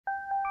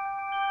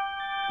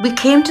We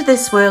came to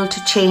this world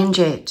to change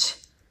it.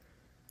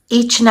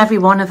 Each and every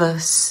one of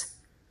us.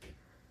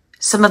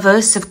 Some of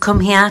us have come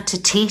here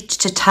to teach,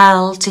 to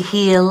tell, to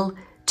heal,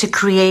 to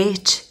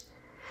create.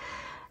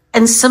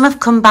 And some have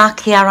come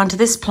back here onto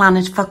this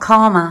planet for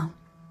karma.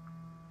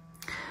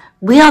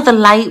 We are the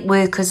light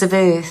workers of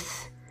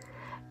Earth.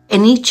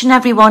 And each and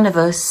every one of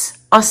us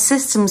are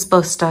systems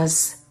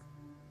busters.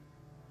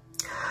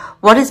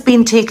 What has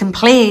been taking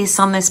place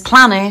on this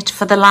planet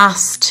for the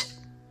last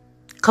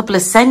couple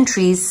of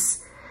centuries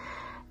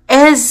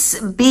is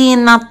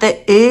being that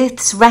the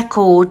Earth's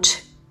record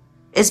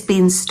is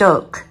being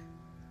stuck.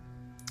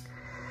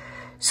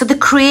 So the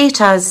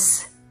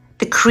creators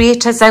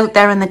out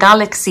there in the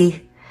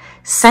galaxy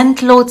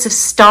sent loads of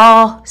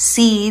star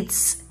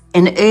seeds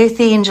and earth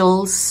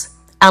angels,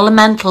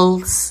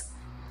 elementals,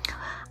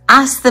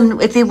 asked them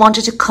if they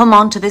wanted to come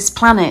onto this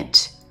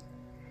planet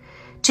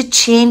to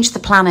change the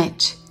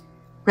planet.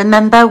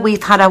 Remember,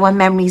 we've had our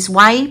memories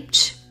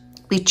wiped.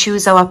 We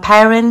choose our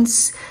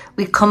parents.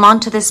 We come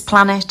onto this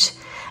planet.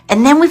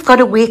 And then we've got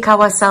to wake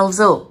ourselves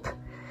up.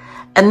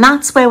 And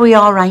that's where we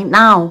are right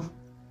now.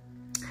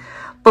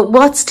 But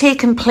what's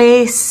taken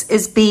place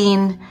is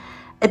being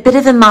a bit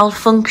of a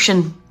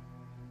malfunction.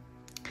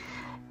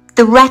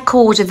 The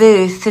record of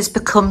Earth has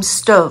become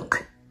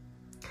stuck.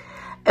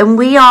 And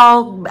we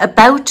are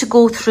about to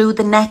go through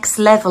the next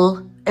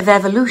level of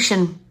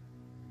evolution.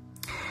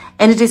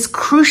 And it is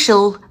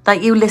crucial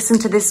that you listen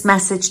to this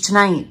message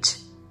tonight.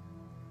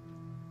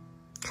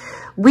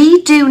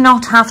 We do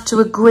not have to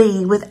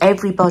agree with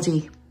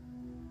everybody.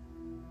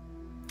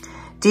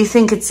 Do you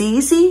think it's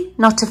easy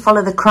not to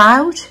follow the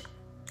crowd?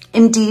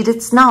 Indeed,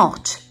 it's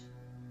not.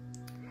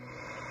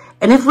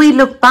 And if we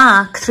look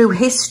back through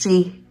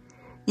history,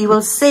 you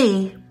will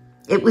see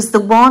it was the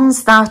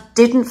ones that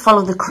didn't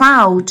follow the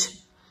crowd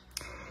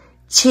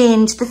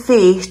changed the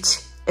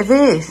fate of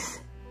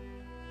Earth,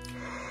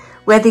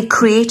 where they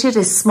created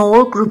a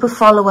small group of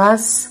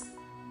followers,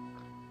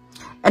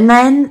 and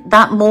then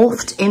that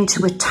morphed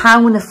into a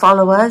town of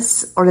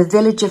followers or a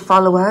village of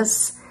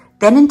followers,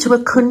 then into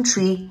a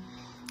country,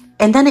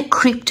 and then it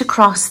creeped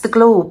across the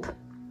globe.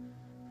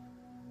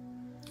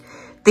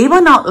 They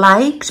were not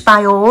liked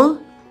by all,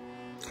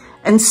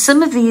 and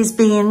some of these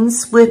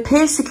beings were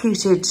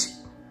persecuted,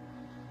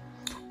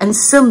 and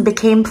some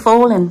became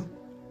fallen.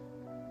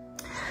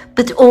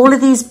 But all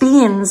of these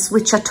beings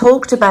which are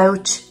talked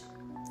about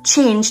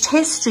changed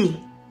history.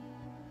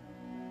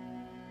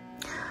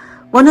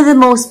 One of the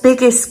most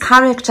biggest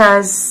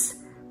characters,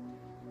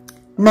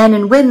 men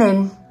and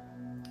women,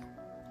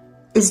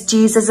 is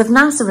Jesus of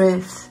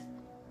Nazareth,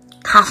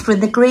 Catherine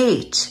the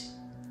Great,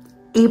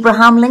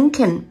 Abraham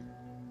Lincoln,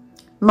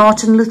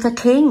 Martin Luther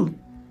King,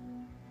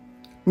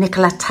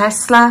 Nikola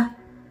Tesla,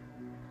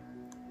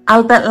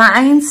 Albert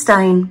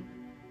Einstein,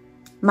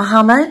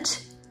 Muhammad.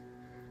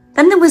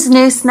 Then there was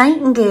Nurse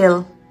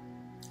Nightingale,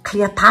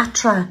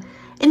 Cleopatra,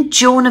 and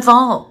Joan of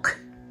Arc.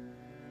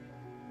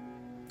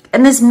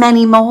 And there's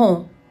many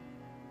more.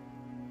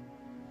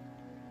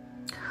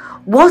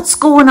 What's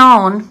going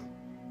on,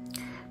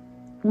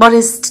 what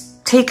is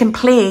taking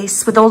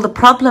place with all the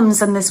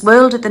problems in this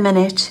world at the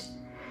minute,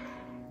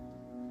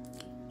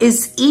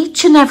 is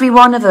each and every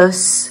one of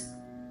us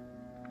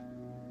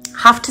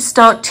have to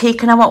start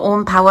taking our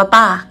own power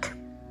back.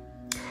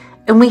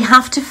 And we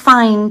have to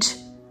find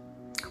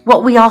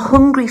what we are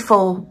hungry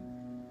for.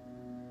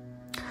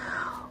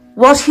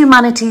 What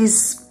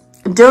humanity's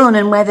done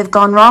and where they've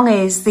gone wrong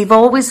is they've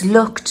always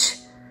looked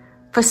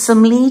for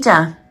some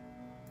leader,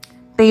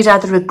 be it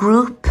either a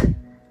group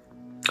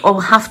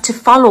or have to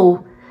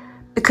follow,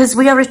 because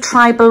we are a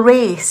tribal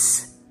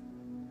race.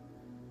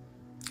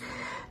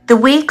 The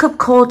wake-up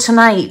call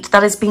tonight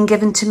that has been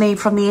given to me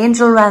from the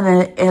angel realm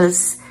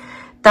is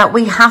that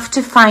we have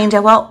to find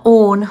our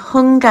own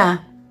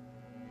hunger.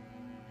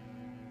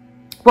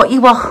 What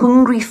you are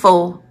hungry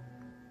for.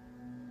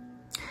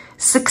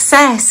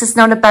 Success is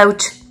not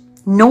about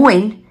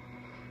knowing.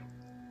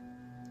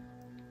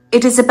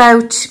 It is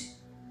about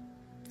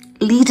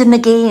leading the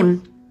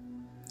game,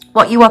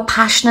 what you are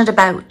passionate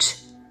about.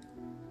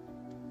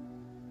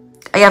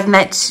 I have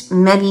met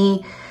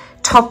many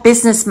top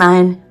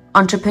businessmen,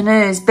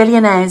 entrepreneurs,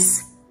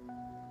 billionaires,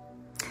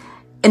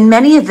 and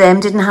many of them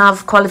didn't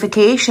have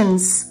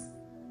qualifications.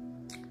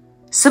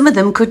 Some of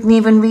them couldn't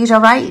even read or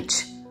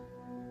write.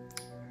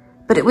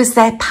 But it was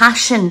their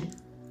passion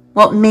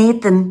what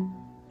made them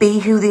be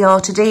who they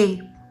are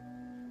today.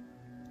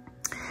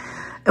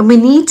 And we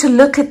need to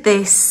look at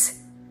this,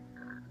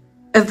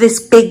 of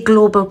this big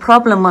global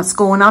problem, what's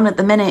going on at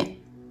the minute.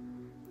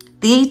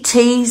 The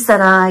ETs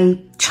that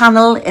I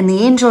channel in the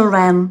angel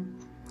realm,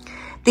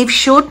 they've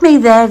showed me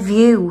their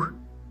view.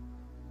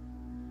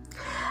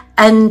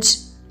 And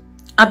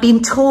I've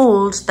been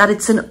told that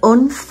it's an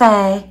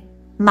unfair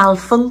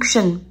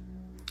malfunction,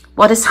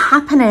 what is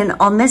happening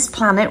on this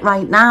planet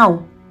right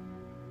now.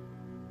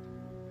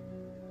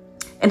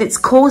 And it's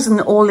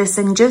causing all this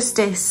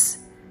injustice.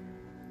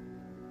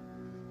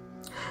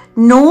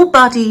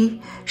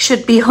 Nobody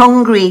should be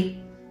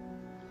hungry.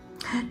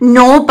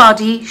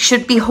 Nobody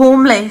should be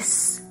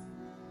homeless.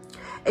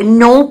 And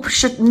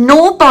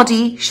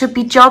nobody should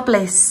be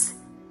jobless.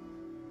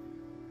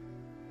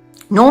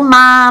 No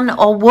man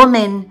or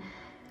woman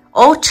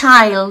or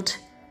child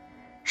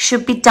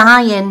should be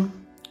dying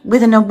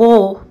within a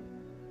war.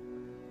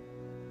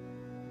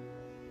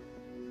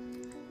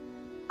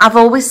 I've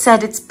always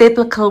said it's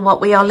biblical what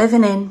we are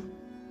living in.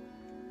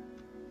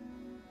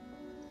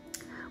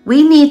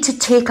 We need to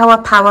take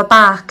our power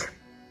back.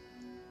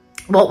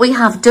 What we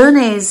have done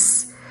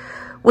is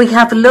we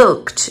have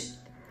looked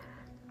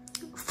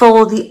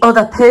for the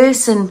other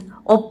person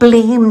or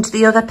blamed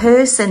the other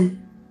person.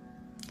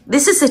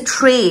 This is a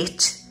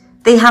trait.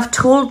 They have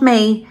told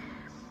me,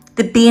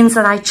 the beings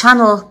that I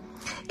channel,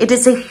 it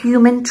is a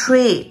human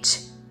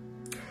trait.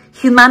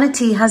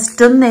 Humanity has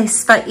done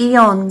this for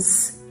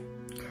eons,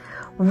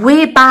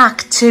 way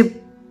back to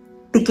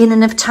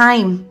beginning of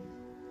time.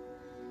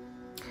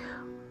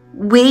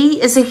 We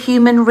as a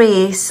human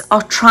race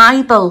are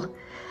tribal,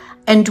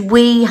 and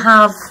we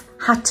have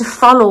had to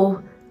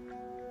follow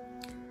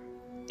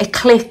a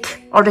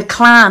clique or a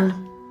clan.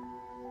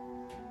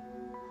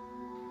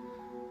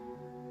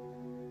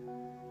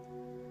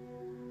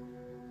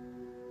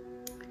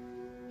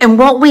 And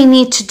what we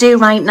need to do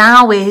right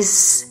now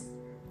is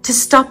to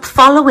stop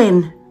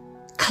following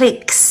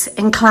cliques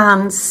and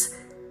clans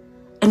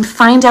and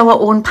find our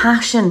own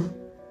passion.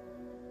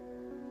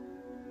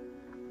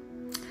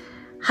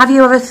 Have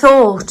you ever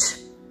thought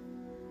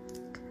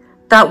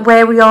that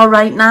where we are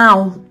right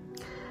now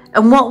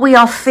and what we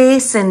are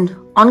facing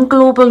on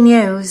global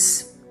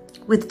news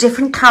with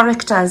different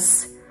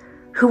characters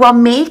who are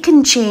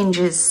making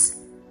changes,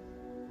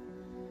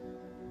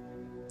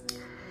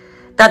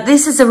 that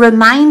this is a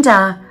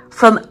reminder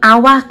from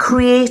our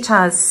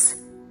creators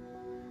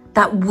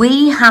that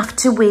we have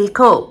to wake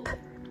up.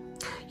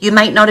 You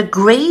might not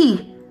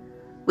agree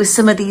with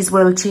some of these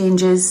world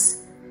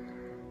changes,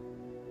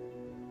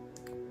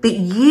 but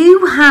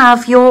you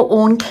have your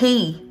own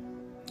key.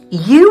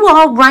 You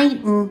are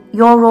writing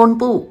your own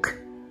book.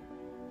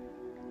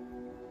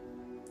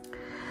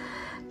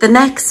 The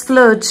next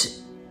flood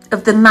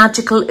of the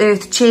magical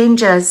earth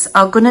changes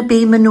are going to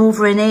be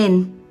manoeuvring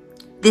in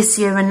this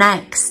year and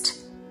next.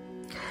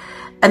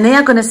 And they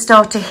are going to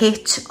start to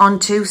hit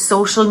onto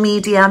social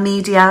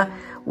media,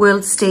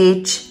 world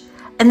stage,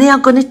 and they are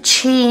going to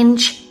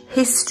change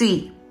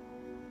history.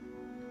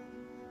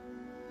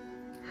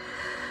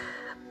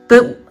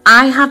 But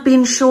I have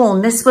been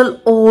shown this will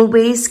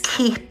always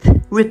keep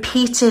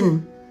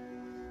repeating.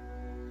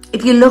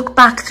 If you look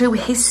back through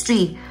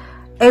history,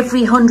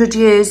 every 100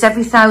 years,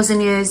 every 1,000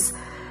 years,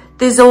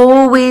 there's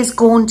always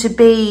going to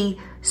be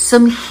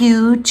some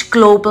huge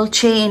global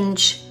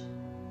change.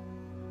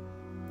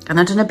 And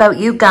I don't know about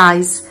you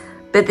guys,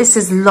 but this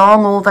is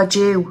long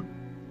overdue.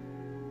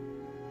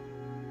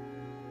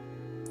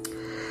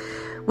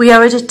 We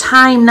are at a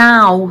time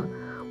now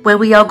where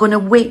we are going to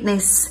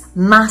witness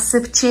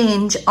massive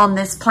change on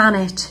this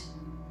planet.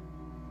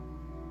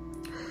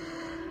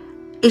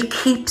 It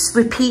keeps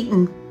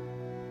repeating.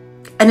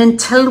 And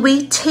until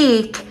we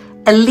take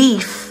a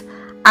leaf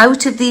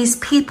out of these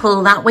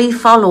people that we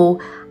follow,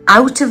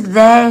 out of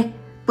their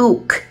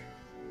book,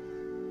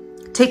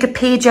 take a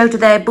page out of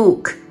their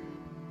book,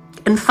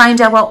 and find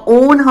our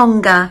own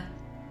hunger,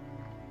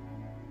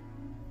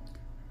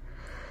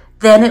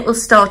 then it will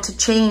start to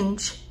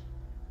change.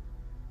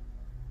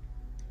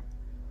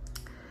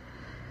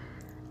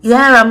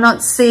 Yeah, I'm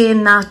not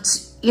saying that,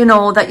 you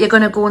know, that you're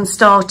going to go and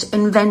start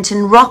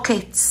inventing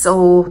rockets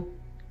or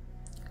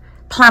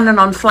planning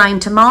on flying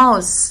to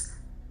Mars.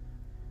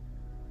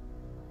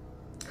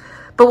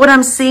 But what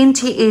I'm saying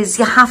to you is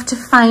you have to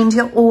find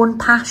your own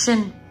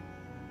passion.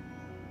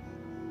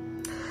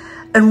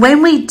 And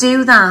when we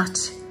do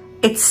that,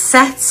 it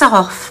sets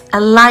off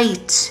a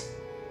light.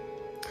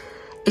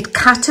 It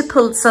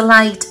catapults a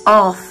light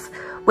off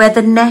where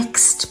the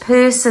next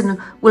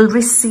person will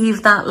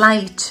receive that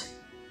light.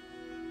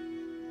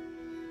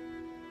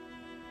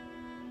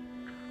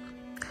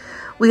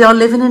 We are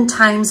living in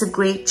times of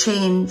great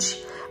change,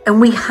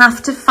 and we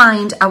have to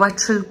find our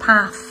true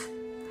path.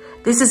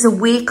 This is a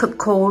wake-up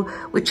call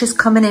which is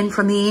coming in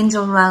from the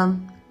angel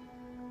realm.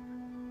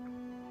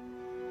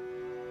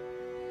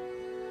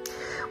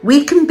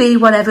 We can be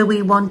whatever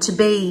we want to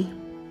be.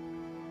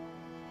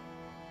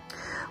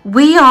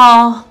 We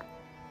are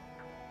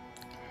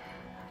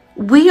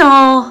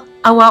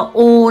our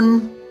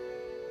own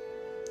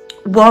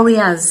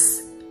warriors.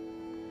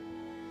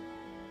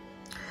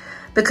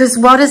 Because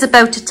what is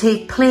about to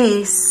take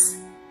place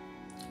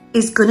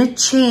is going to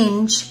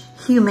change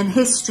human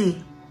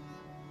history.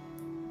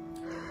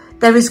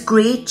 There is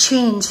great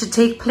change to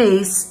take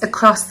place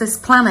across this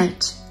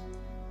planet.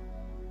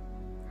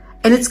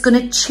 And it's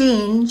going to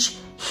change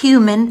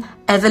human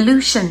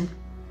evolution.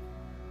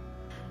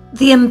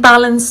 The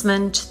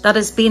imbalancement that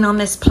has been on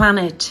this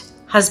planet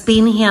has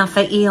been here for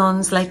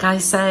eons, like I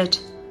said,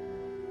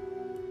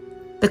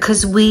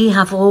 because we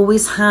have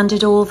always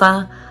handed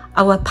over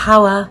our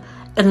power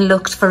and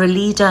looked for a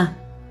leader.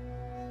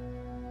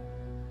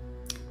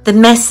 The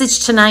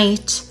message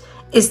tonight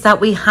is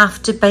that we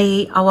have to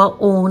be our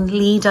own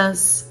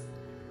leaders.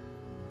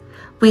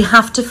 We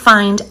have to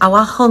find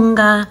our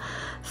hunger,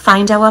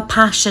 find our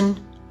passion,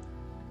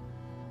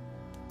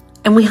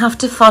 and we have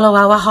to follow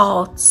our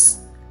hearts.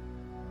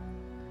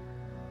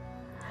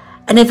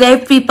 And if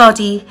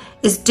everybody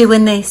is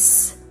doing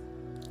this,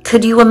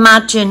 could you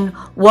imagine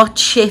what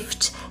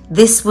shift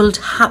this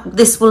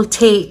will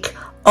take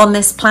on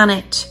this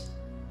planet?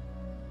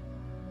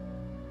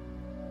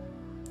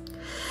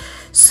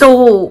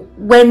 So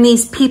when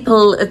these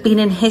people have been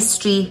in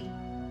history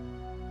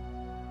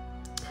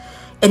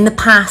in the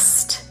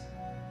past,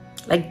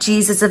 like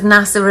Jesus of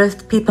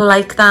Nazareth, people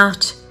like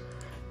that,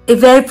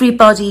 if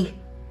everybody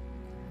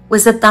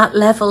was at that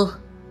level,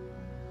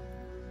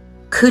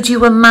 could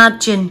you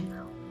imagine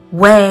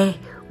where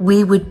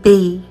we would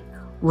be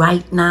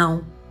right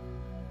now?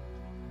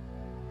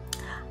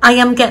 I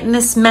am getting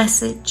this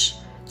message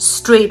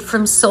straight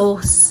from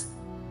source.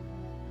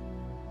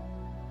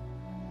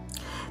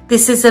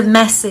 This is a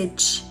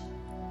message.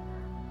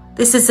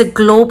 This is a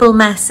global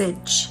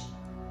message.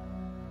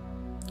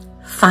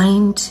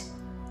 Find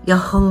your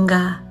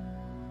hunger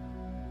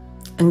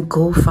and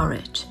go for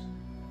it.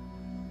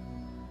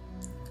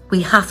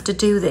 We have to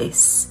do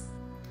this.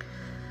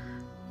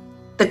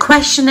 The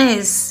question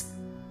is,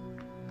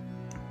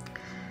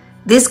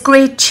 this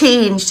great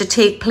change to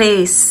take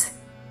place,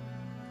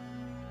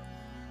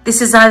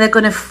 this is either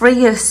going to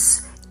free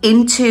us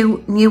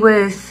into new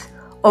earth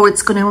or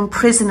it's going to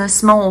imprison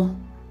us more.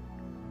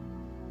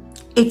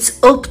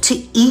 It's up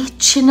to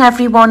each and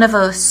every one of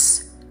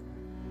us.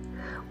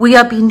 We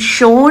are being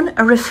shown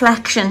a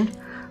reflection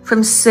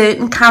from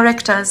certain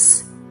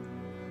characters,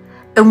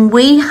 and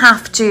we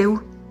have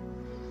to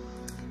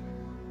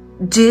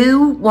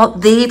do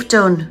what they've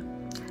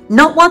done,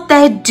 not what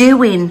they're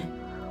doing,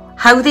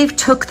 how they've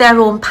took their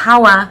own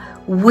power.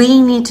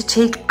 We need to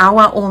take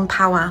our own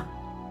power.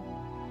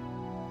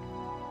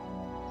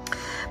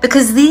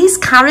 Because these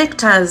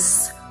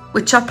characters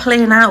which are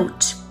playing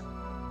out,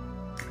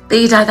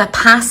 be it either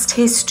past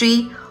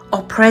history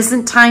or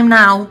present time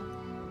now,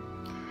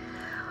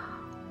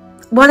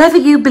 whatever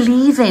you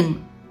believe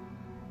in,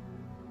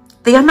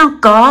 they are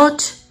not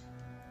God.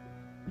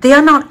 They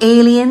are not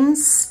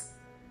aliens.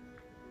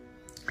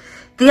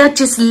 They are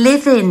just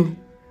living,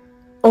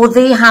 or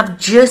they have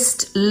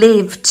just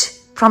lived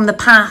from the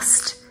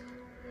past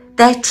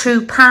their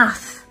true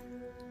path.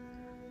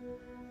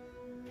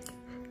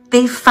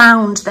 They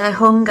found their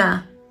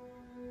hunger.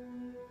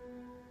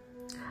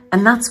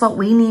 And that's what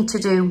we need to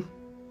do.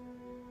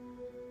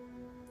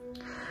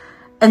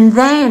 And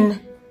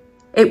then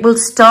it will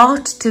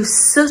start to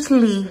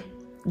subtly,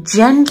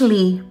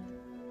 gently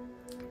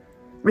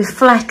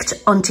reflect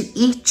onto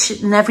each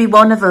and every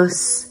one of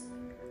us.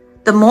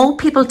 The more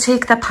people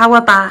take their power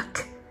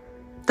back,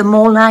 the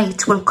more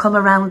light will come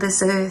around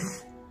this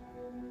earth.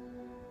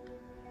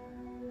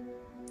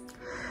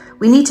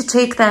 We need to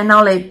take their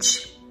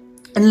knowledge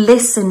and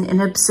listen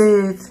and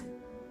observe.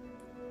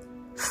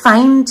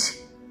 Find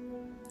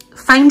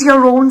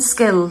your own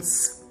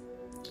skills,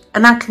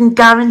 and I can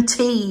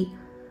guarantee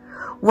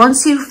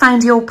once you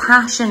find your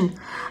passion,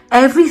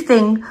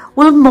 everything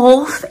will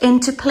morph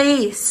into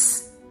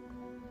place.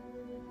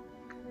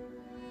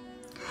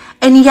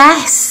 And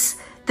yes,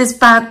 there's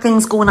bad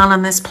things going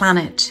on this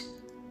planet.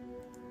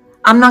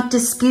 I'm not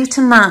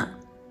disputing that.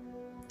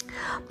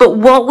 But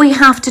what we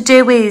have to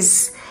do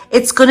is,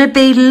 it's going to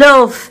be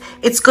love,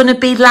 it's going to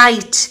be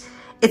light,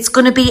 it's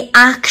going to be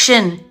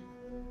action.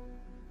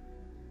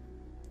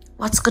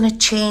 What's going to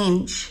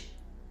change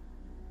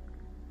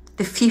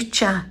the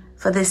future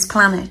for this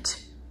planet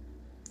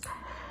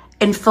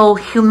and for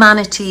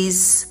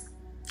humanity's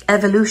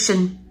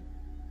evolution?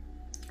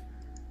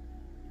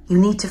 You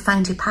need to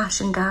find your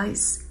passion,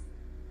 guys.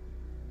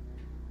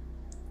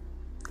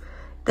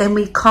 Then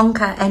we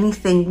conquer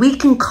anything. We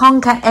can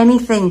conquer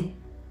anything.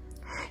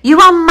 You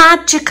are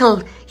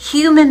magical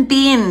human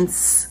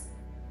beings.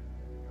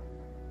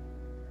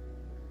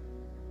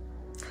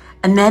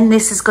 And then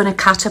this is going to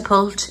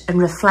catapult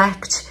and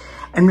reflect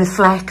and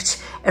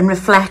reflect and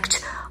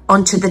reflect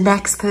onto the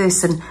next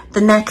person,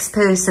 then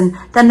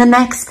the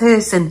next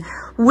person.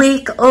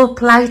 Wake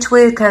up, light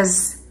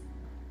workers.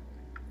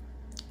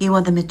 You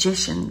are the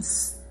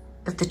magicians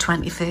of the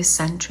 21st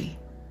century.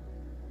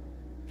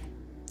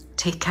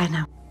 Take care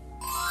now.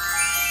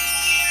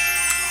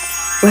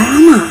 Where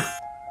am I?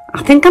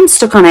 I think I'm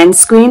stuck on end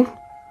screen.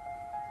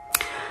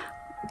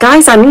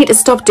 Guys, I need to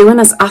stop doing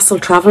this astral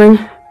travelling.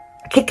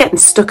 I keep getting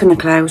stuck in the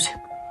cloud.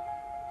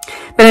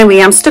 But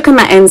anyway, I'm stuck on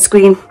my end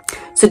screen.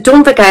 So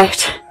don't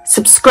forget,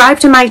 subscribe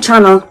to my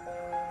channel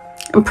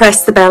and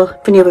press the bell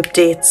for new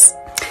updates.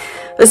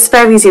 Us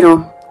fairies, you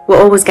know,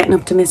 we're always getting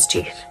up to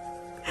mischief.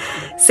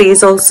 See you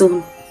all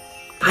soon.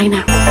 Bye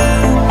now.